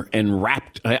ruler and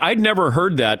wrapped. I'd never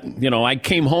heard that. I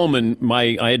came home and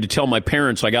I had to tell my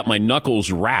parents I got my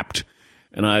knuckles wrapped,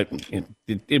 and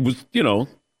it was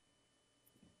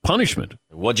punishment.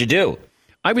 What'd you do?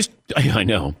 I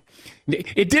know.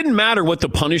 It didn't matter what the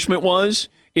punishment was.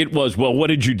 It was, well, what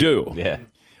did you do? Yeah.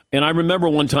 And I remember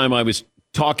one time I was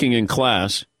talking in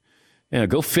class. Yeah,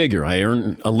 go figure. I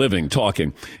earn a living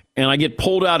talking. And I get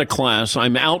pulled out of class.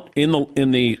 I'm out I'm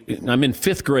in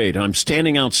 5th grade. And I'm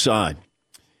standing outside.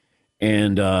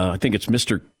 And I think it's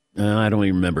Mr. I don't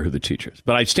even remember who the teacher is.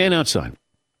 But I stand outside.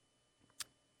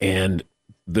 And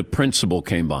the principal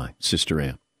came by, Sister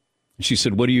Ann. And she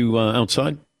said, what are you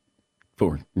outside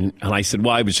for? And I said,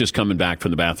 well, I was just coming back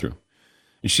from the bathroom.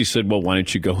 And she said, well, why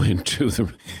don't you go into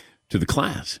the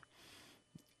class?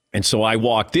 And so I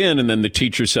walked in, and then the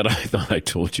teacher said, I thought I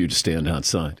told you to stand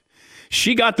outside.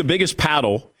 She got the biggest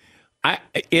paddle.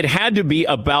 It had to be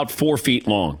about 4 feet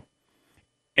long.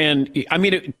 And,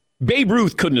 Babe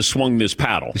Ruth couldn't have swung this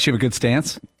paddle. Did she have a good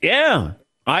stance? Yeah.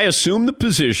 I assumed the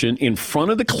position in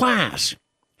front of the class,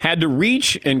 had to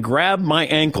reach and grab my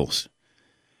ankles,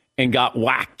 and got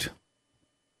whacked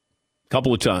a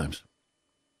couple of times.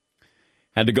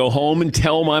 Had to go home and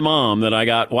tell my mom that I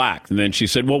got whacked. And then she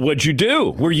said, well, what'd you do?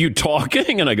 Were you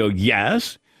talking? And I go,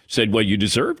 yes. Said, well, you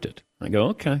deserved it. I go,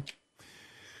 okay.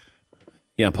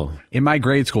 Yeah, Paul. In my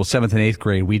grade school, 7th and 8th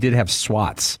grade, we did have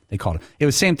swats, they called it. It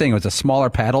was the same thing. It was a smaller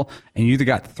paddle, and you either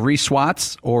got 3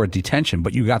 swats or a detention,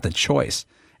 but you got the choice.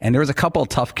 And there was a couple of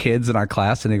tough kids in our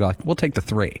class, and they go, we'll take the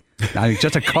 3.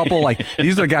 Just a couple,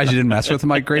 these are the guys you didn't mess with in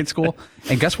my grade school.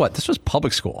 And guess what? This was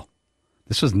public school.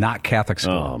 This was not Catholic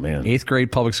school. Oh, man. 8th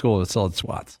grade public school, it still had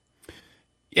swats.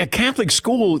 Yeah, Catholic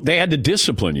school, they had to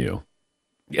discipline you.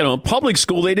 Public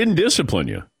school, they didn't discipline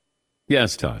you.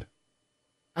 Yes, Todd.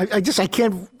 I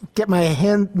can't get my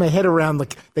head around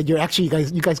that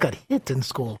you guys got hit in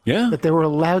school. Yeah. That they were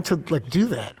allowed to do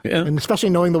that. Yeah. And especially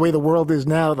knowing the way the world is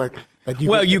now,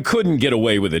 you couldn't get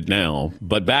away with it now,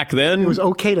 but back then it was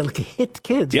okay to hit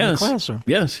kids in the classroom.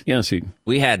 Yes.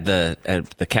 We had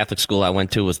the Catholic school I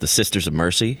went to was the Sisters of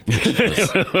Mercy, which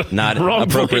was not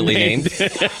appropriately named.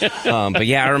 But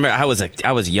yeah, I remember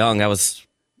I was young. I was,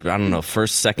 I don't know,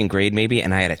 first, second grade maybe,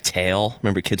 and I had a tail.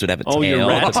 Remember, kids would have a tail. Oh, your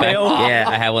rat tail? Yeah,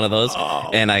 I had one of those. Oh.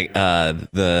 And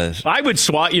I would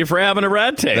swat you for having a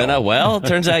rat tail. No, well, it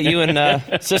turns out you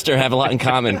and sister have a lot in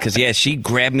common because, yeah, she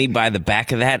grabbed me by the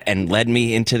back of that and led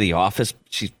me into the office.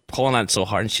 She's pulling on it so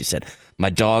hard, and she said, "My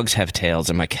dogs have tails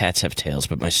and my cats have tails,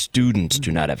 but my students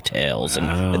do not have tails." And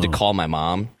I had to call my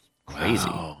mom. Crazy.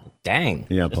 Wow. Dang.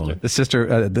 Yeah, Paul. The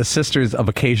Sisters of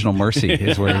Occasional Mercy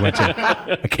is where we went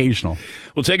to. Occasional.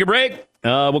 We'll take a break.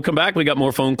 We'll come back. We got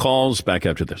more phone calls back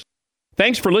after this.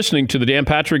 Thanks for listening to the Dan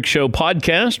Patrick Show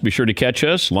podcast. Be sure to catch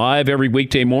us live every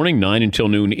weekday morning, 9 until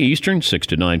noon Eastern, 6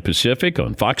 to 9 Pacific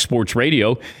on Fox Sports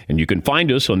Radio. And you can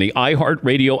find us on the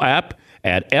iHeartRadio app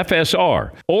at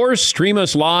FSR or stream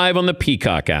us live on the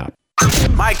Peacock app.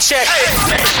 Mic check.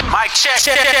 Mic check.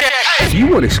 Do you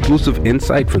want exclusive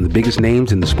insight from the biggest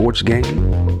names in the sports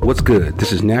game? What's good?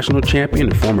 This is national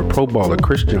champion and former pro baller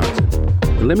Chris Johnson.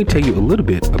 And let me tell you a little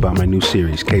bit about my new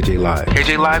series, KJ Live.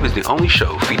 KJ Live is the only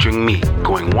show featuring me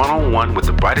going one-on-one with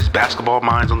the brightest basketball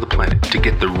minds on the planet to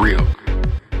get the real.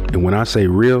 And when I say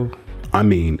real, I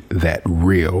mean that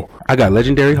real. I got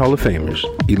legendary Hall of Famers,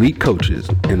 elite coaches,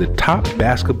 and the top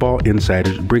basketball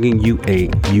insiders bringing you a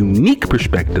unique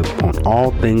perspective on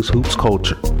all things hoops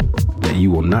culture that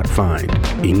you will not find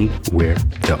anywhere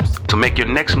else. So make your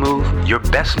next move your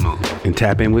best move and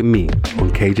tap in with me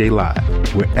on KJ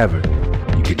Live, wherever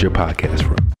you get your podcast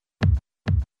from.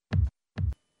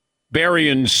 Barry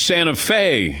in Santa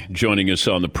Fe joining us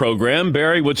on the program.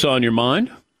 Barry, what's on your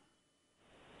mind?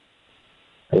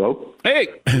 Hello? Hey,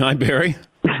 hi, Barry.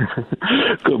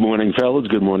 Good morning, fellas.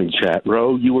 Good morning, chat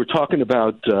row. You were talking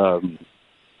about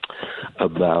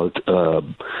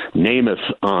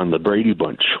Namath on the Brady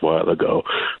Bunch a while ago.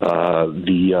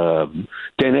 The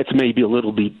Danettes may be a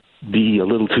little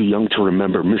too young to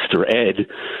remember Mr. Ed,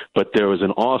 but there was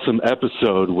an awesome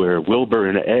episode where Wilbur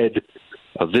and Ed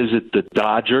visit the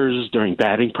Dodgers during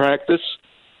batting practice,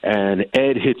 and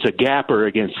Ed hits a gapper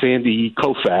against Sandy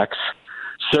Koufax,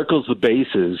 circles the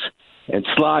bases, and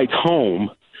slides home,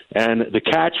 and the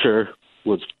catcher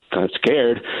was kind of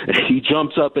scared, and he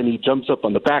jumps up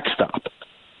on the backstop.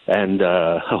 And,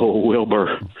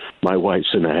 Wilbur, my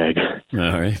wife's an egg.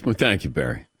 All right. Well, thank you,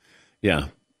 Barry. Yeah.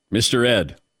 Mr.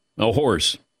 Ed, a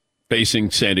horse,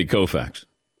 facing Sandy Koufax.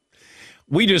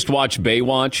 We just watched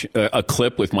Baywatch, a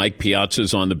clip with Mike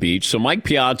Piazza's on the beach. So Mike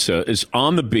Piazza is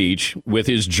on the beach with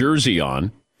his jersey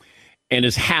on and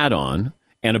his hat on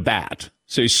and a bat.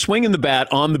 So he's swinging the bat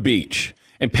on the beach.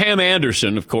 And Pam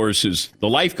Anderson, of course, is the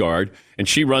lifeguard, and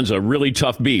she runs a really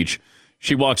tough beach.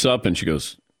 She walks up and she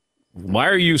goes, "Why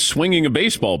are you swinging a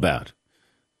baseball bat?"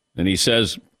 And he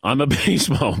says, "I'm a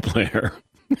baseball player."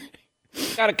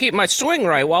 Got to keep my swing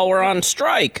right while we're on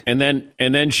strike. And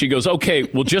then she goes, "Okay,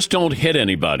 well, just don't hit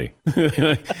anybody."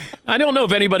 I don't know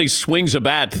if anybody swings a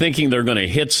bat thinking they're going to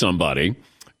hit somebody,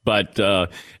 but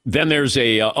then there's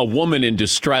a woman in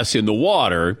distress in the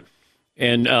water.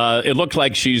 And it looked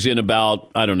like she's in about,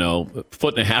 I don't know, a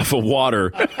foot and a half of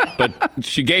water. But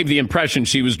she gave the impression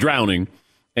she was drowning.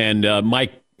 And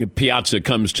Mike Piazza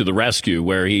comes to the rescue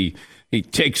where he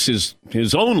takes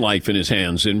his own life in his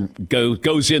hands and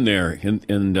goes in there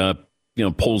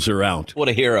and pulls her out. What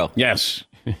a hero. Yes.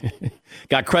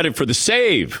 Got credit for the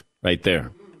save right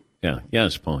there. Yeah.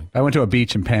 Yes, Paul. I went to a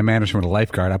beach in Pam Anderson with a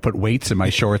lifeguard. I put weights in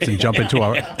my shorts and jump into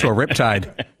a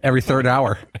riptide every third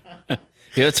hour.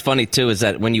 You know, what's funny, too, is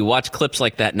that when you watch clips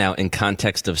like that now in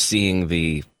context of seeing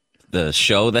the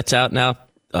show that's out now,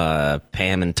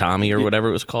 Pam and Tommy or whatever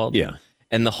it was called. Yeah.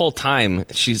 And the whole time,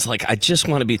 she's like, I just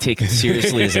want to be taken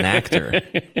seriously as an actor.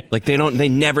 Like, they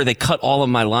cut all of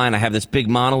my line. I have this big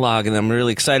monologue, and I'm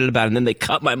really excited about it. And then they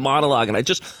cut my monologue, and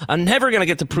I'm never going to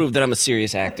get to prove that I'm a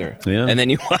serious actor. Yeah. And then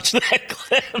you watch that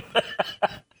clip.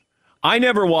 I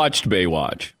never watched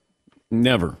Baywatch.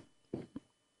 Never.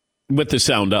 With the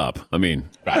sound up. I mean,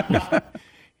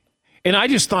 and I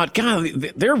just thought, God,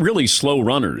 they're really slow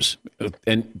runners.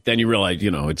 And then you realize,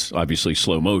 it's obviously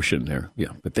slow motion there.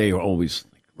 Yeah, but they are always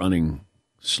running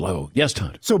slow. Yes,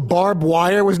 Todd. So Barbed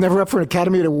Wire was never up for an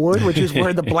Academy Award, which is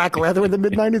wearing the black leather in the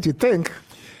mid-'90s, you'd think.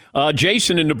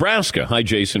 Jason in Nebraska. Hi,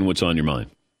 Jason. What's on your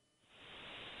mind?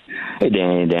 Hey,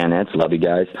 Danny and Danettes. Love you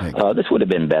guys. This would have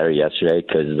been better yesterday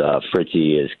because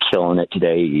Fritzy is killing it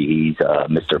today. He's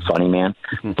Mr. Funny Man.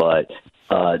 But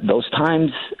those times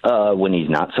when he's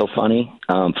not so funny,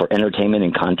 for entertainment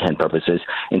and content purposes,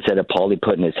 instead of Paulie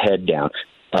putting his head down,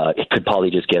 could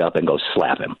Paulie just get up and go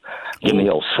slap him? Give me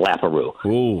the old slapperoo.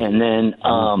 And then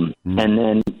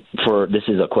for this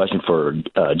is a question for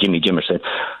Jimmy Jimerson.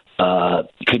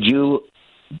 Could you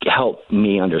help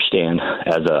me understand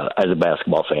as a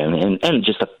basketball fan and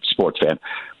just a sports fan?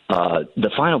 The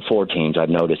Final Four teams, I've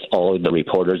noticed all of the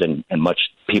reporters and much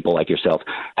people like yourself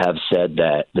have said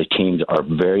that the teams are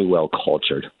very well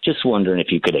cultured. Just wondering if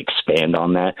you could expand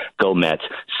on that. Go Mets.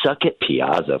 Suck it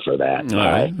Piazza for that. All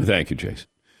right. Thank you, Jason.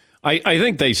 I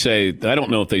think they say, I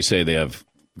don't know if they say they have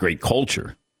great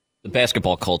culture. The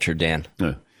basketball culture, Dan.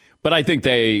 But I think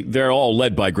they're all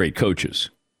led by great coaches.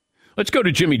 Let's go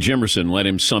to Jimmy Jimerson. Let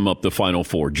him sum up the Final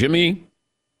Four. Jimmy?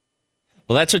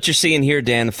 Well, that's what you're seeing here,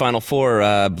 Dan. The Final Four,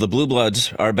 the Blue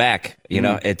Bloods are back. You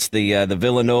know, it's the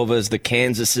Villanovas, the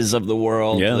Kansases of the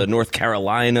world, the North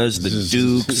Carolinas, the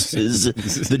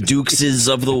Dukeses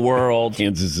of the world.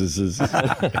 Kansases.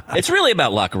 It's really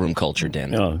about locker room culture,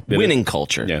 Dan. Winning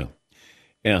culture.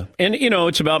 Yeah. And,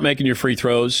 it's about making your free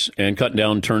throws and cutting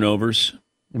down turnovers.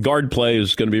 Guard play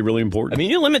is going to be really important. I mean,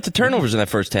 you limit the turnovers in that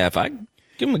first half. I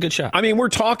give them a good shot. I mean, we're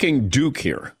talking Duke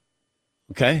here,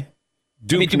 okay?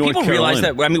 Duke, do people realize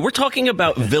that? I mean, we're talking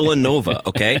about Villanova,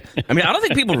 okay? I mean, I don't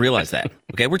think people realize that,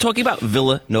 okay? We're talking about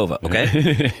Villanova,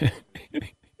 okay?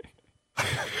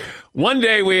 One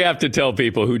day we have to tell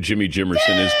people who Jimmy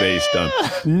Jimerson is based on.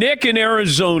 Nick in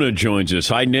Arizona joins us.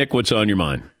 Hi, Nick. What's on your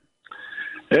mind?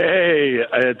 Hey,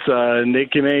 it's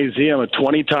Nick in AZ. I'm a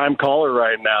 20-time caller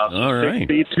right now. All right.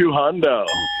 62 hundo.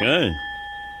 Okay.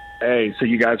 Hey, so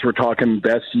you guys were talking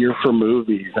best year for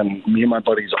movies, and me and my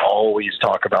buddies always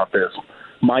talk about this.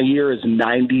 My year is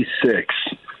 96.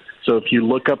 So if you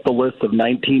look up the list of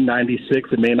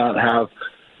 1996, it may not have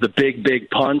the big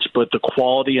punch, but the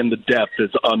quality and the depth is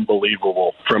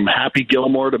unbelievable. From Happy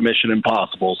Gilmore to Mission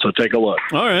Impossible. So take a look.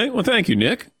 All right. Well, thank you,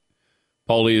 Nick.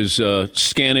 Paulie is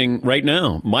scanning right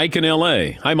now. Mike in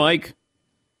L.A. Hi, Mike.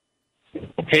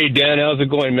 Hey, Dan, how's it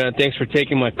going, man? Thanks for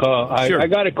taking my call. Sure. I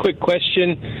got a quick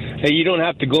question. Hey, you don't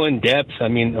have to go in depth, I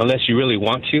mean, unless you really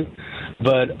want to.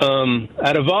 But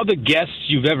out of all the guests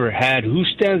you've ever had, who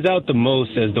stands out the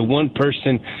most as the one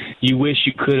person you wish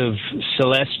you could have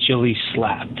celestially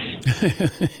slapped?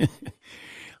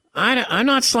 I'm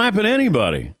not slapping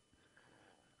anybody.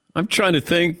 I'm trying to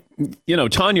think.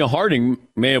 Tanya Harding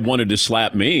may have wanted to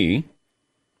slap me.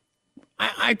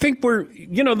 I think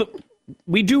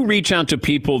we do reach out to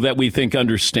people that we think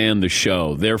understand the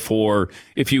show. Therefore,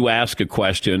 if you ask a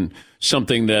question,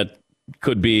 something that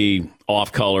could be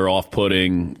off-color,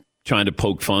 off-putting, trying to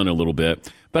poke fun a little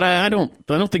bit. But I don't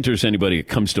think there's anybody that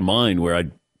comes to mind where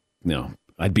I'd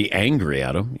be angry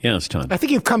at them. Yes, Tom. I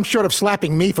think you've come short of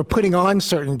slapping me for putting on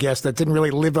certain guests that didn't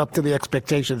really live up to the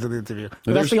expectations of the interview.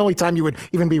 But that's the only time you would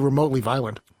even be remotely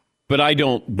violent. But I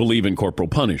don't believe in corporal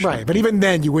punishment. Right, but even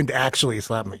then, you wouldn't actually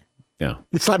slap me. Yeah.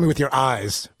 You'd slap me with your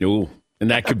eyes. Ooh,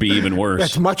 and that could be even worse.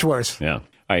 That's much worse. Yeah. All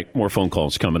right, more phone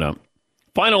calls coming up.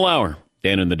 Final hour,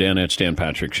 Dan and the Danettes, Dan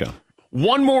Patrick Show.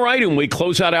 One more item. We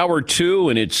close out hour 2,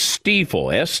 and it's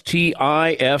Stifel,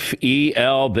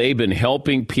 Stifel. They've been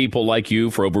helping people like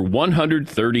you for over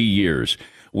 130 years.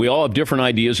 We all have different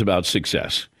ideas about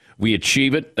success. We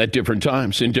achieve it at different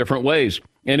times in different ways.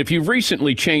 And if you've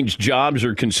recently changed jobs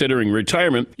or considering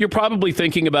retirement, you're probably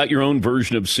thinking about your own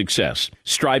version of success.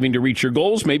 Striving to reach your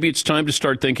goals, maybe it's time to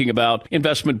start thinking about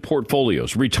investment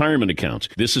portfolios, retirement accounts.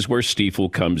 This is where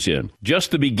Stifel comes in. Just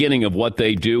the beginning of what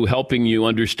they do, helping you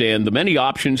understand the many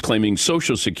options, claiming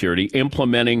Social Security,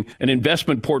 implementing an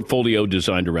investment portfolio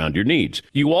designed around your needs.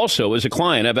 You also, as a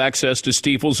client, have access to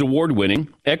Stifel's award-winning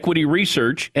equity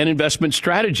research and investment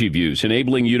strategy views,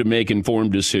 enabling you to make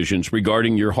informed decisions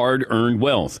regarding your hard-earned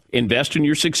wealth. Invest in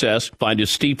your success. Find a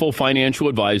Stifel financial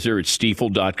advisor at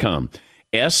stifel.com.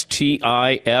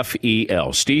 Stifel.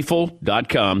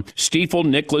 Stifel.com. Stifel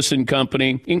Nicholas and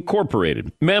Company,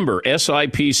 Incorporated. Member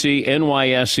SIPC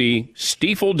NYSE.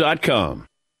 Stifel.com.